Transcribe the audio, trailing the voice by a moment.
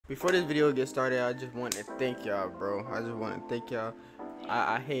Before this video gets started, I just want to thank y'all, bro. I just want to thank y'all.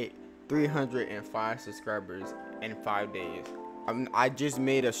 I hit 305 subscribers in 5 days. I just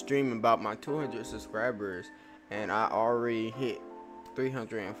made a stream about my 200 subscribers, and I already hit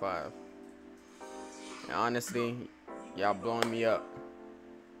 305. And honestly, y'all blowing me up,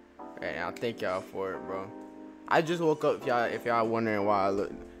 and I thank y'all for it, bro. I just woke up. If y'all wondering why I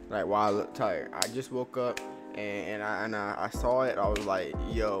look tired, I just woke up. And I saw it. I was like,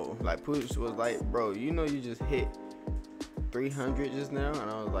 yo, like Pooch was like, bro, you know you just hit 300 just now, and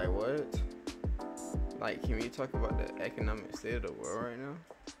I was like, what? Like, can we talk about the economic state of the world right now?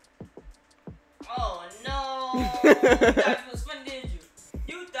 Oh no! You thought you was funny, didn't you?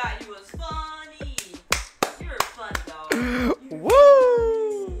 You thought you was funny. You're funny, dog.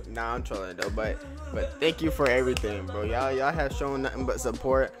 Woo! Nah, I'm trolling though, but thank you for everything, bro. Y'all have shown nothing but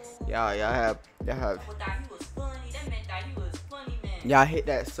support. Y'all have. Y'all hit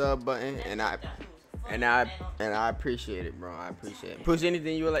that sub button, and I appreciate it, bro. I appreciate it. Push,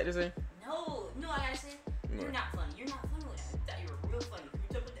 anything you would like to say? No, I gotta say, you're not funny. You're not funny with that. I thought you were real funny. You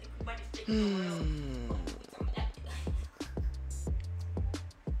took everybody sticking somewhere else.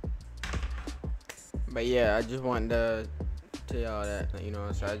 But yeah, I just wanted to tell y'all that, you know what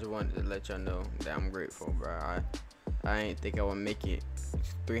I'm saying? I just wanted to let y'all know that I'm grateful, bro. I ain't think I would make it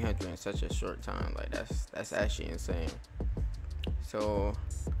 300 in such a short time. Like, that's actually insane. So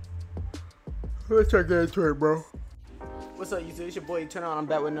let's try to get into it, bro. What's up, YouTube? It's your boy Turn On. I'm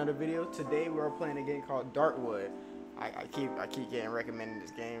back with another video. Today we are playing a game called Darkwood. I keep getting recommended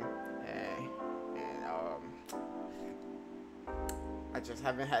this game, and I just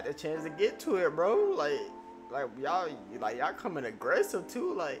haven't had the chance to get to it, bro. Like y'all coming aggressive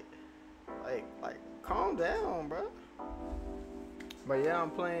too. Like calm down, bro. But yeah, I'm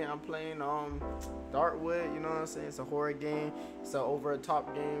playing Darkwood, you know what I'm saying? It's a horror game. It's an over the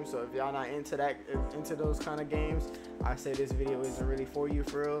top game. So if y'all not into those kind of games, I say this video isn't really for you,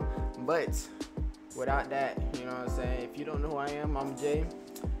 for real. But without that, you know what I'm saying? If you don't know who I am, I'm Jay.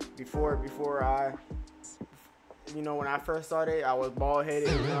 Before I, you know, when I first started, I was bald headed,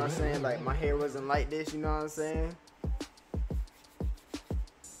 you know what I'm saying? Like, my hair wasn't like this, you know what I'm saying?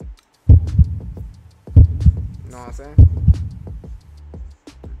 You know what I'm saying?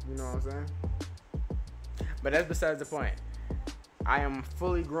 You know what I'm saying? But that's besides the point. I am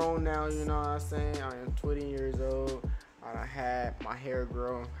fully grown now, you know what I'm saying? I am 20 years old. I done had my hair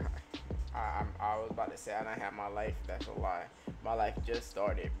grown. I was about to say I done had my life. That's a lie. My life just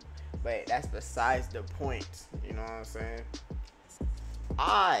started. But that's besides the point. You know what I'm saying?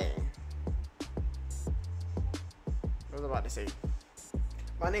 What was I about to say?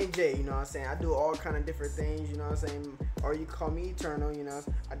 My name's Jay, you know what I'm saying? I do all kind of different things, you know what I'm saying? Or you call me Eternal, you know.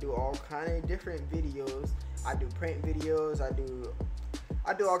 I do all kind of different videos. I do prank videos. I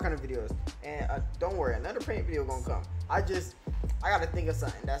do all kind of videos. And don't worry, another prank video gonna come. I gotta think of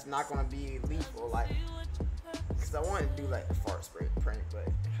something that's not gonna be lethal, like, cause I want to do like a fart spray prank, but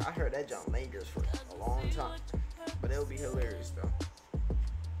I heard that jump lingers for a long time. But it'll be hilarious though.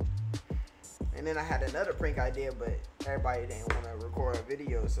 And then I had another prank idea, but everybody didn't want to record a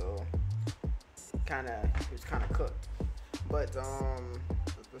video, so it was kind of cooked. But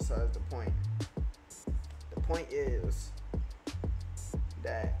that's besides the point. The point is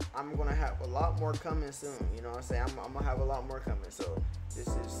that I'm gonna have a lot more coming soon. You know what I'm saying? I'm gonna have a lot more coming. So just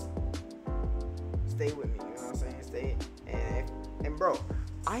stay with me. You know what I'm saying? Stay and bro,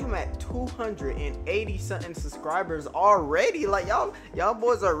 I am at 280 something subscribers already. Like, y'all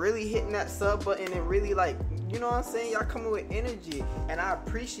boys are really hitting that sub button and really, like, you know what I'm saying? Y'all coming with energy, and I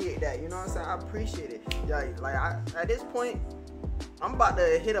appreciate that. You know what I'm saying? I appreciate it. Y'all, like, at this point, I'm about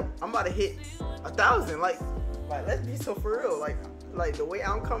to hit 1,000. Like let's be so for real. Like the way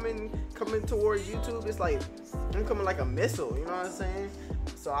I'm coming towards YouTube, it's like I'm coming like a missile. You know what I'm saying?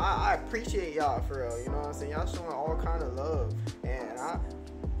 So I appreciate y'all for real. You know what I'm saying? Y'all showing all kind of love, and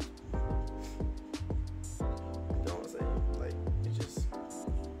you know what I'm saying? Like,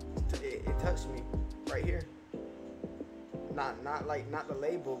 it touched me right here. Not the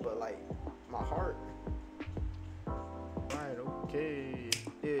label, but like my heart. Right, okay.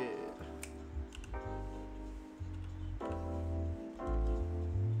 Yeah.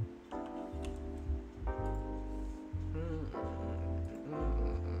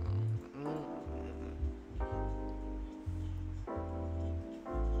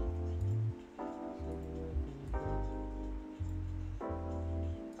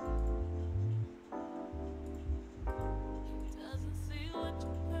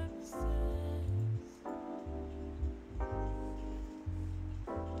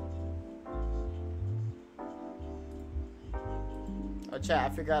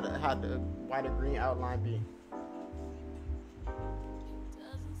 chat, I figured out how the why the green outline be.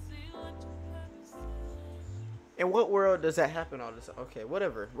 In what world does that happen all this? Okay,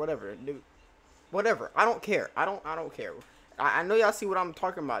 whatever, dude. Whatever. I don't care. I don't care. I know y'all see what I'm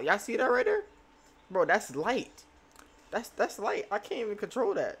talking about. Y'all see that right there? Bro, that's light. That's light. I can't even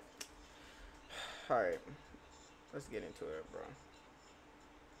control that. Alright. Let's get into it, bro.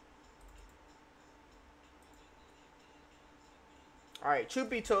 Alright, truth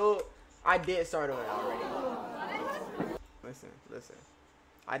be told, I did start on it already. Listen.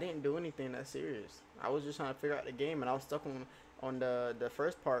 I didn't do anything that serious. I was just trying to figure out the game, and I was stuck on the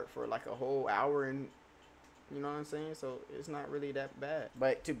first part for like a whole hour, and you know what I'm saying? So it's not really that bad.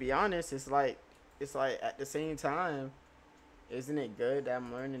 But to be honest, it's like at the same time, isn't it good that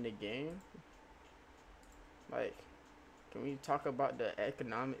I'm learning the game? Like, can we talk about the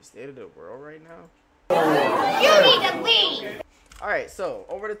economic state of the world right now? You need to leave! Alright, so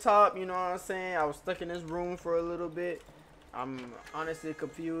over the top, you know what I'm saying? I was stuck in this room for a little bit. I'm honestly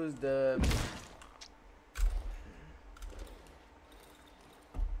confused. I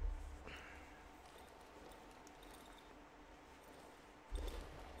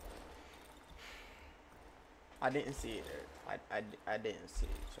didn't see it. I didn't see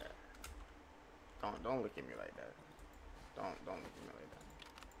it, chat. Don't look at me like that. Don't look at me like that.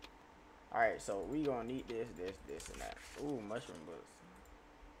 All right, so we gonna need this, and that. Ooh, mushroom books.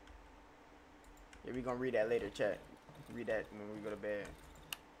 Yeah, we gonna read that later, chat. Read that when we go to bed.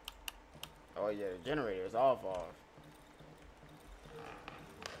 Oh yeah, the generator is off. Oh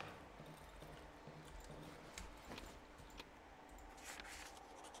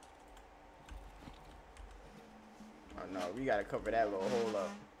no, we gotta cover that little hole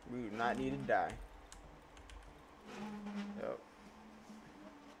up. We do not need to die.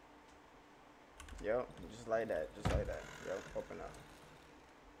 Yep, just like that, Yep, open up.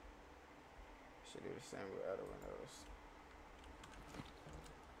 Should do the same with other windows.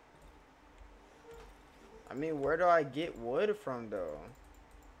 I mean, where do I get wood from though?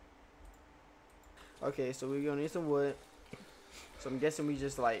 Okay, so we're gonna need some wood. So I'm guessing we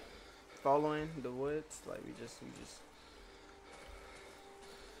just like following the woods, like we just.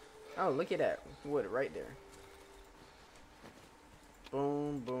 Oh, look at that wood right there.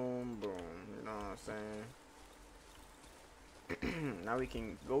 Boom, boom, boom. You know what I'm saying? Now we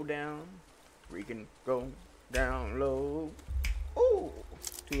can go down. We can go down low. Ooh,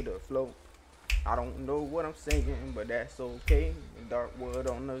 to the flow. I don't know what I'm singing, but that's okay. Darkwood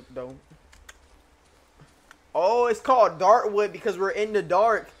on the door. Oh, it's called Darkwood because we're in the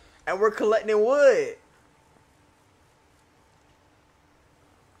dark and we're collecting wood.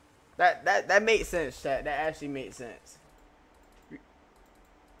 That makes sense, chat. That actually makes sense.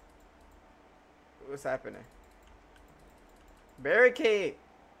 What's happening? Barricade.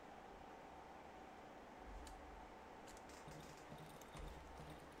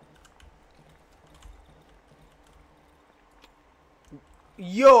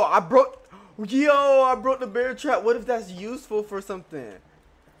 Yo, I broke the bear trap. What if that's useful for something?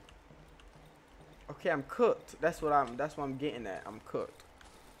 Okay, I'm cooked. That's what I'm getting at. I'm cooked.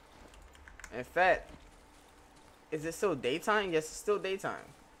 In fact, is it still daytime? Yes, it's still daytime.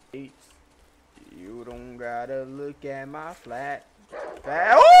 You don't gotta look at my flat.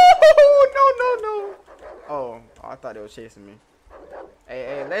 Oh no. Oh, I thought they was chasing me.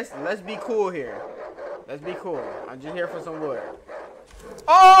 Hey, let's be cool here. Let's be cool. I'm just here for some wood.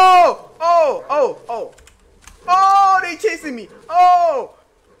 Oh, they chasing me. Oh.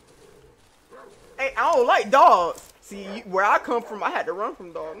 Hey, I don't like dogs. See, where I come from, I had to run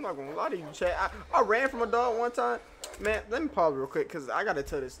from dogs. I'm not gonna lie to you, chat. I ran from a dog one time. Man, let me pause real quick because I gotta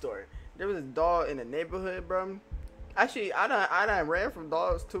tell this story. There was a dog in the neighborhood, bro. Actually, I done ran from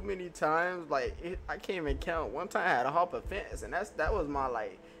dogs too many times. Like, I can't even count. One time I had to hop a fence, and that was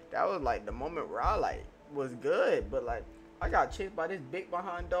the moment where I like was good. But like, I got chased by this big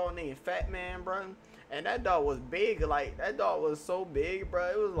behind dog named Fat Man, bro. And that dog was big. Like, that dog was so big,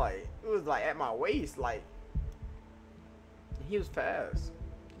 bro. It was like at my waist. Like, he was fast.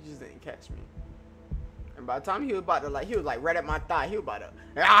 He just didn't catch me. And by the time he was like right at my thigh. He was about to,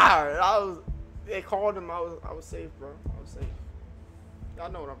 they called him. I was safe, bro. I was safe.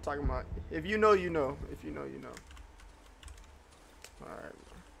 Y'all know what I'm talking about. If you know, you know. If you know, you know. Alright.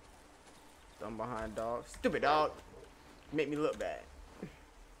 Dumb behind dog. Stupid dog. Make me look bad.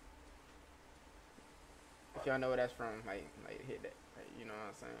 If y'all know where that's from, like hit that. Like, you know what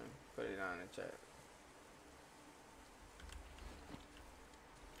I'm saying? Put it down in the chat.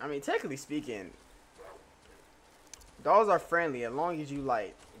 I mean, technically speaking, dogs are friendly as long as you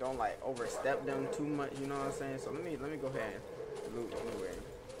like don't like overstep them too much. You know what I'm saying? So let me go ahead loot anyway.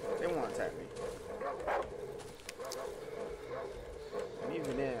 They won't attack me. And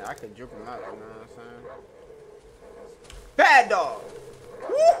even then, I could juke them out, you know what I'm saying? Bad dog!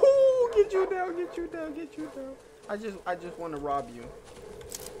 Woohoo! Get you down, get you down, get you down. I just want to rob you.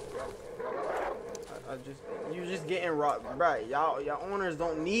 You just getting robbed, right? Y'all owners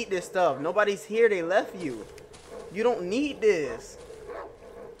don't need this stuff. Nobody's here. They left you. You don't need this.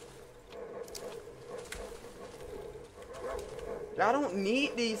 Y'all don't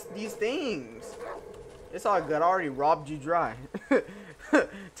need these things. It's all good. I already robbed you dry.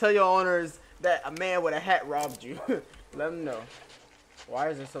 Tell your owners that a man with a hat robbed you. Let them know. Why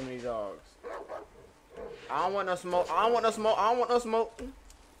is there so many dogs? I don't want no smoke. I don't want no smoke. I don't want no smoke.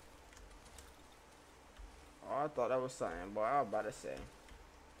 Oh, I thought that was something, boy. I was about to say.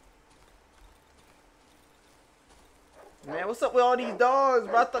 Man, what's up with all these dogs,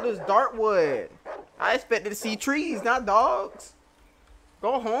 bro? I thought it was Darkwood. I expected to see trees, not dogs.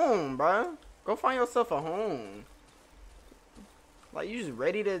 Go home, bro. Go find yourself a home. Like, you just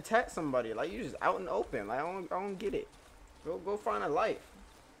ready to attack somebody. Like, you just out in the open. Like, I don't get it. Go find a life.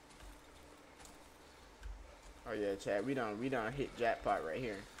 Oh yeah, Chad, we done hit jackpot right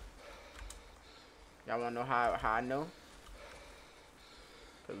here. Y'all wanna know how I know?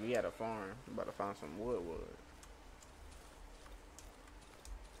 Cause we had a farm. We about to find some wood.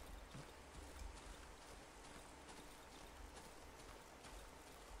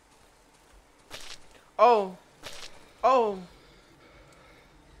 Oh.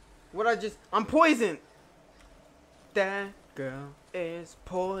 I'm poisoned. That girl is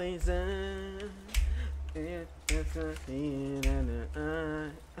poison. Yeah.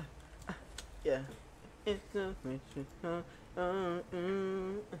 It's a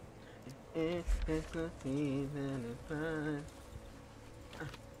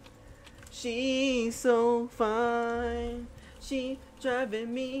she's so fine. She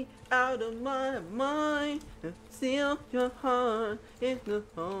driving me out of my mind. Steal your heart in the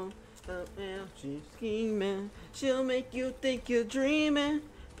home. She's scheming. She'll make you think you're dreaming.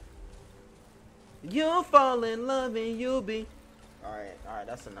 You'll fall in love and you'll be. Alright,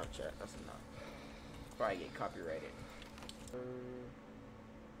 that's enough, chat. That's enough. Probably get copyrighted.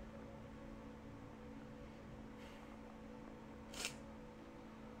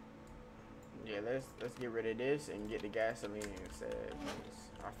 Yeah, let's get rid of this and get the gasoline instead.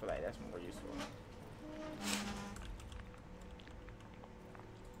 I feel like that's more useful.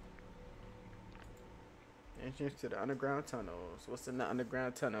 Entrance to the underground tunnels. What's in the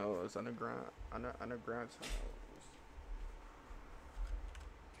underground tunnels? Underground tunnels.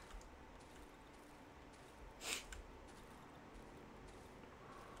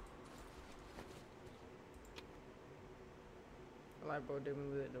 The light bulb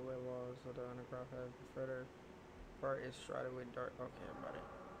dimly lit the wet walls, so the underground has the further part is shrouded with dark. Okay, about it.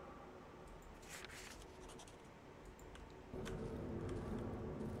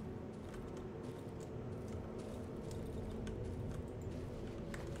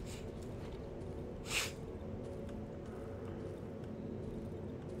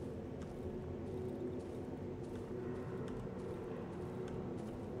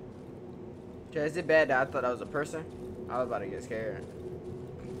 Okay, is it bad that I thought that was a person? I was about to get scared.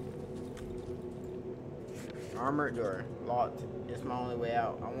 Armored door. Locked. It's my only way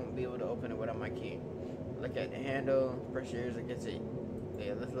out. I won't be able to open it without my key. Look at the handle. Press your ears against it.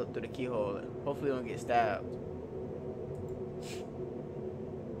 Yeah, let's look through the keyhole. Hopefully we don't get stabbed.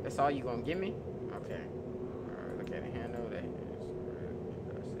 That's all you gonna give me? Okay. Alright, look at the handle. That is.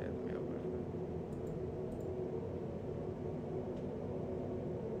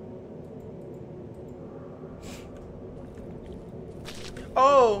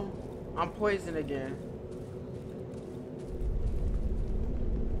 Oh! I'm poisoned again.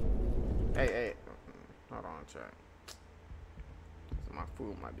 Hey. Hold on, chat. My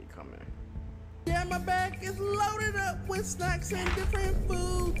food might be coming. Yeah, my bag is loaded up with snacks and different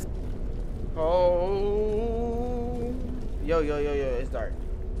foods. Oh. Yo, it's dark.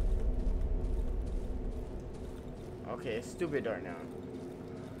 Okay, it's stupid dark now.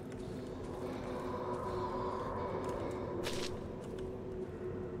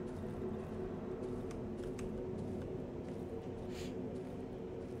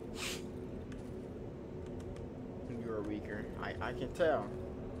 You're weaker. I can tell.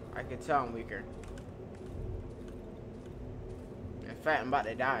 I can tell I'm weaker. In fact, I'm about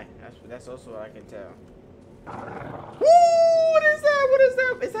to die. That's also what I can tell. Woo! What is that? What is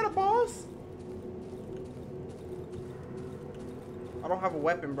that? Is that a boss? I don't have a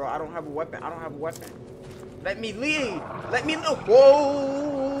weapon, bro. I don't have a weapon. Let me leave. Let me know.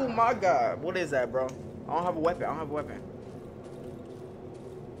 Whoa, my God. What is that, bro? I don't have a weapon.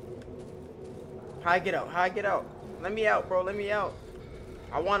 How I get out? How I get out? Let me out, bro. Let me out.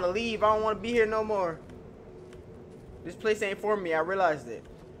 I want to leave. I don't want to be here no more. This place ain't for me. I realized it.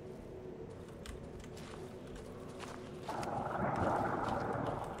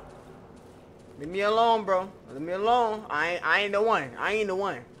 Leave me alone, bro. Leave me alone. I ain't the one. I ain't the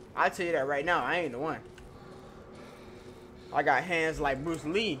one. I tell you that right now. I ain't the one. I got hands like Bruce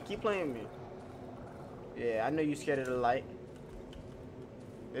Lee. Keep playing me. Yeah, I know you scared of the light.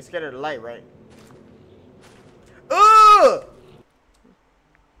 They're scared of the light, right? Ugh!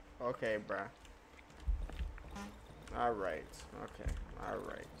 Okay, bruh. Alright. Okay.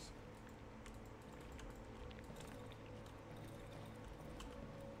 Alright.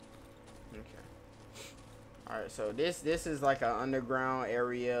 Okay. Alright, so this is like an underground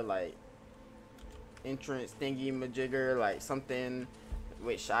area, like entrance thingy majigger, like something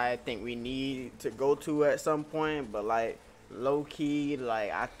which I think we need to go to at some point, but like low key,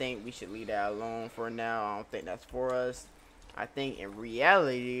 like I think we should leave that alone for now. I don't think that's for us. I think in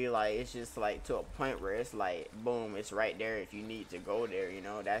reality, like it's just like to a point where it's like boom, it's right there if you need to go there, you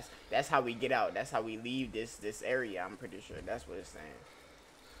know. That's how we get out. That's how we leave this area. I'm pretty sure that's what it's saying.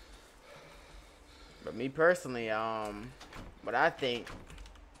 But me personally, what I think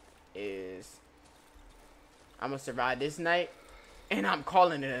is I'm gonna survive this night, and I'm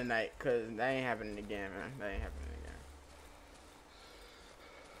calling it a night, cause that ain't happening again, man. That ain't happening again.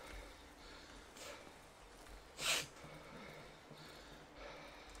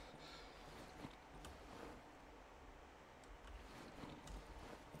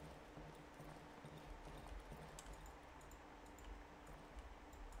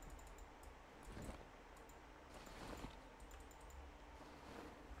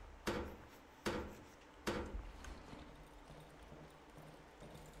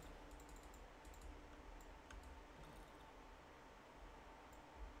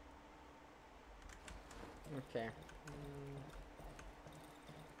 Okay.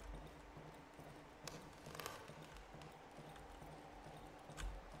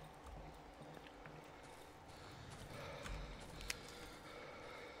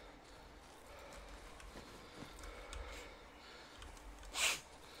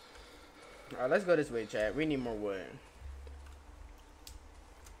 Alright, let's go this way, chat. We need more wood.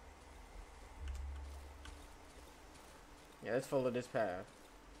 Yeah, let's follow this path.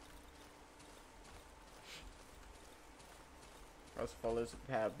 Let's follow this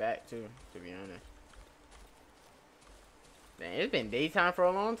path back too, to be honest. Man, it's been daytime for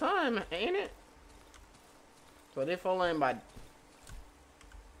a long time, ain't it? So they're following by.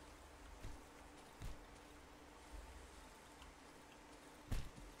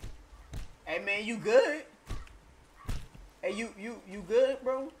 Hey man, you good? Hey, you good,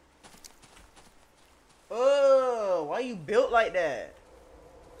 bro? Oh, why you built like that?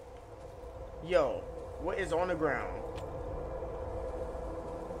 Yo, what is on the ground?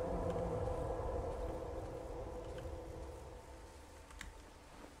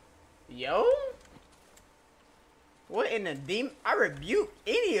 Yo? What in the demon? I rebuke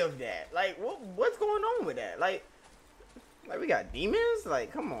any of that. Like, what's going on with that? Like we got demons?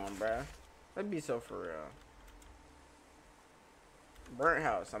 Like, come on, bruh. Let's be so for real. Burnt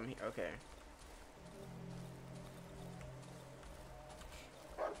house. I'm here. Okay.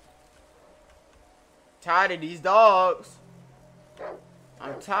 Tired of these dogs.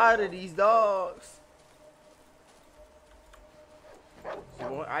 I'm tired of these dogs.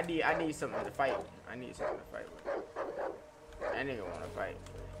 So I need something to fight with. I need something to fight with. That nigga wanna fight.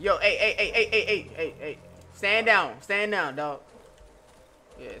 Yo, hey. Stand down, dog.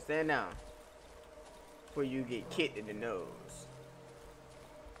 Yeah, stand down. Before you get kicked in the nose.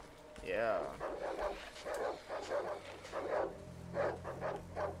 Yeah.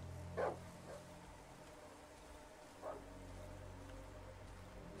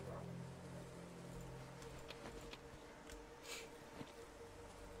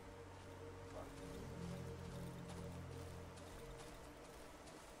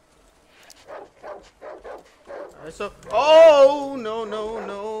 So, oh no.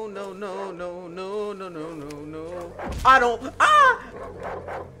 I don't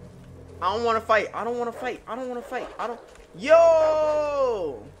want to fight. I don't want to fight.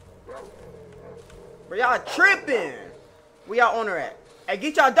 Yo, bro, y'all tripping. Where y'all owner at? Hey,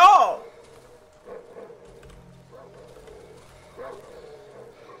 get y'all dog.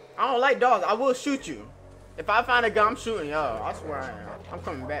 I don't like dogs. I will shoot you. If I find a gun, I'm shooting y'all. I swear I am. I'm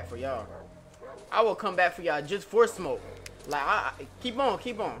coming back for y'all. I will come back for y'all just for smoke. Like, keep on.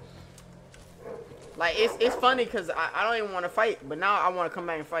 Like, it's funny because I don't even want to fight, but now I want to come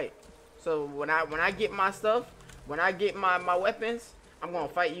back and fight. So when I get my stuff, when I get my weapons, I'm gonna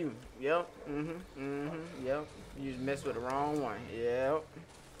fight you. Yep. Yep. You just messed with the wrong one. Yep.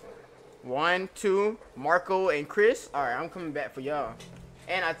 1, 2, Marco and Chris. All right, I'm coming back for y'all.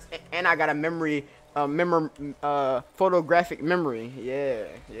 And I got a memory, photographic memory. Yeah,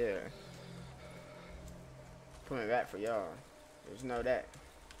 yeah. Coming back for y'all. Just know that.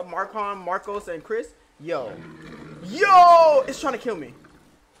 Marcon, Marcos, and Chris. Yo, it's trying to kill me.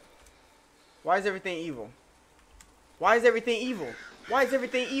 Why is everything evil? Why is everything evil? Why is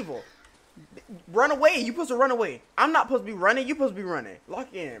everything evil? Run away. You supposed to run away. I'm not supposed to be running. You supposed to be running.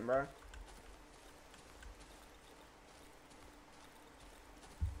 Lock in, bro.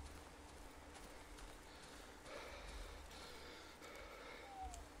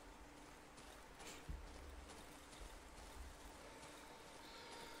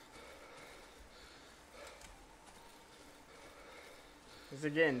 Is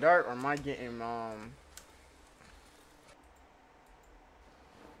it getting dark or am I getting Alright,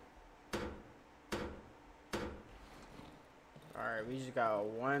 we just got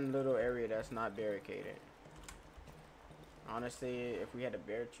one little area that's not barricaded. Honestly, if we had a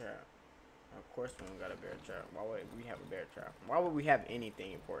bear trap, of course we don't got a bear trap. Why would we have a bear trap? Why would we have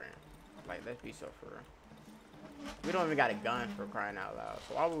anything important? Like, let's be so for real. We don't even got a gun, for crying out loud.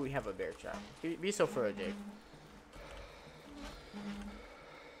 So why would we have a bear trap? Be so for real, Jake.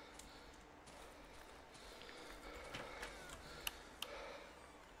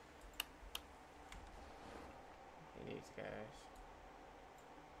 These guys.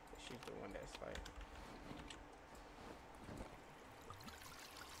 She's the one that's like.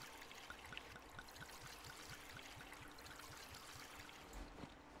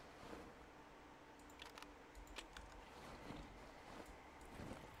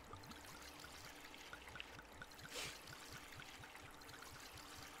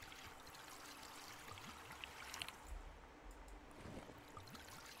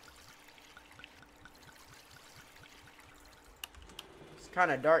 It's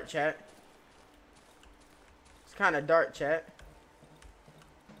kind of dark, chat. It's kind of dark, chat.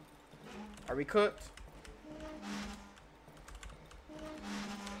 Are we cooked?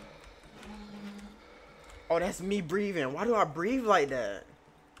 Oh, that's me breathing. Why do I breathe like that?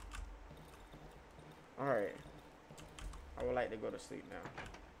 Alright. I would like to go to sleep now.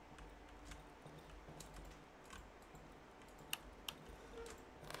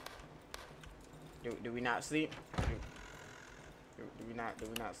 Do we not sleep? Do we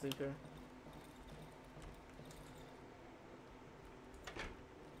not sleep here?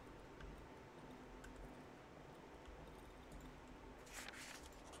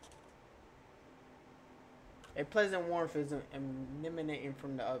 A pleasant warmth is emanating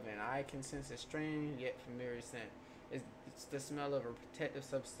from the oven. I can sense a strange yet familiar scent. It's the smell of a protective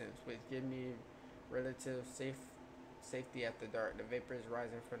substance which gives me relative safety after dark. The vapors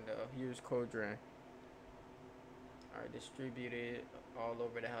rising from the huge cauldron are distributed all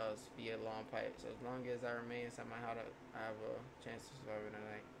over the house via long pipes. As long as I remain somehow, I have a chance to survive in the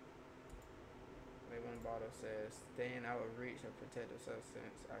night. One bottle says, staying out of reach of protective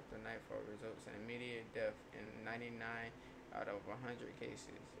substance after nightfall results in immediate death in 99 out of 100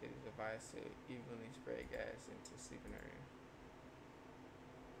 cases. It is advised to evenly spread gas into sleeping area.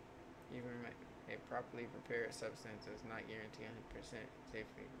 Even a properly prepared substance does not guarantee 100%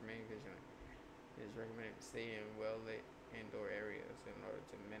 safety. Remain vigilant. It is recommended to stay in well-lit indoor areas in order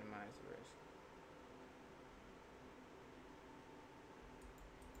to minimize the risk.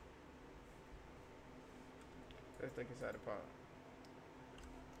 Let's look inside the pot.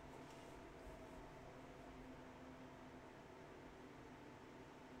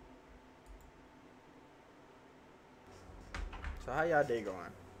 So how y'all day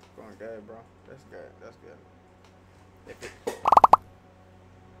going? Going good, bro. That's good. That's good. If it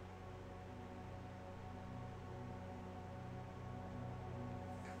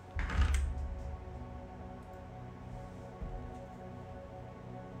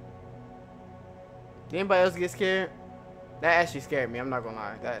Did anybody else get scared? That actually scared me. I'm not gonna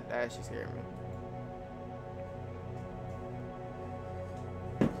lie. That actually scared me.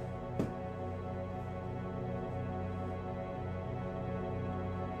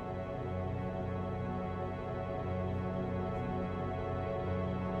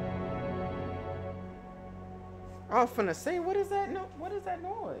 I was finna say, what is that? No, what is that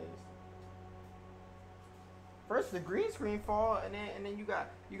noise? First the green screen fall, and then you got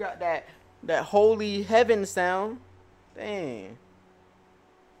that holy heaven sound. Dang.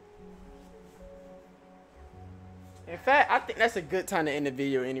 In fact, I think that's a good time to end the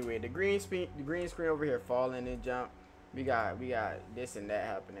video anyway. The green screen over here falling and jump. We got this and that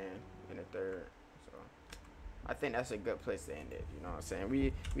happening in the third. So I think that's a good place to end it. You know what I'm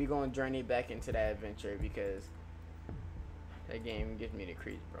saying? We gonna journey back into that adventure because that game gives me the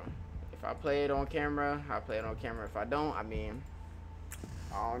creeps, bro. If I play it on camera, I play it on camera. If I don't, I mean,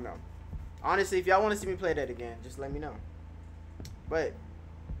 I don't know. Honestly, if y'all want to see me play that again, just let me know. But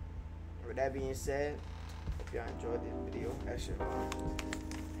with that being said, hope y'all enjoyed this video. That shit.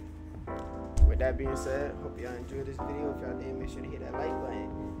 With that being said, hope y'all enjoyed this video. If y'all did, make sure to hit that like button.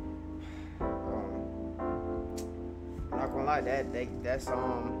 I'm not gonna lie, that's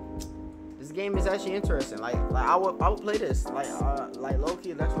this game is actually interesting. Like I would play this. Like low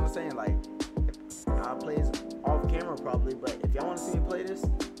key, that's what I'm saying. Like I'll play this off camera probably, but if y'all want to see me play this,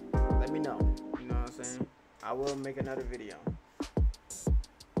 let me know. You know what I'm saying? I will make another video.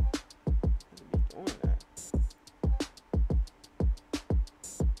 Doing that.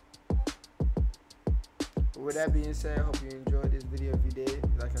 But with that being said, I hope you enjoyed this video. If you did,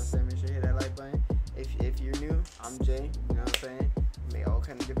 like I said, make sure you hit that like button. If you're new, I'm Jay. You know what I'm saying? I make all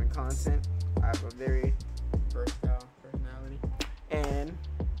kind of different content. I have a very versatile personality, and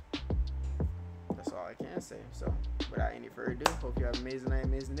that's all I can say. So, without any further ado, hope you have an amazing night,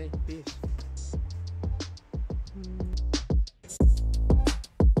 amazing day. Peace.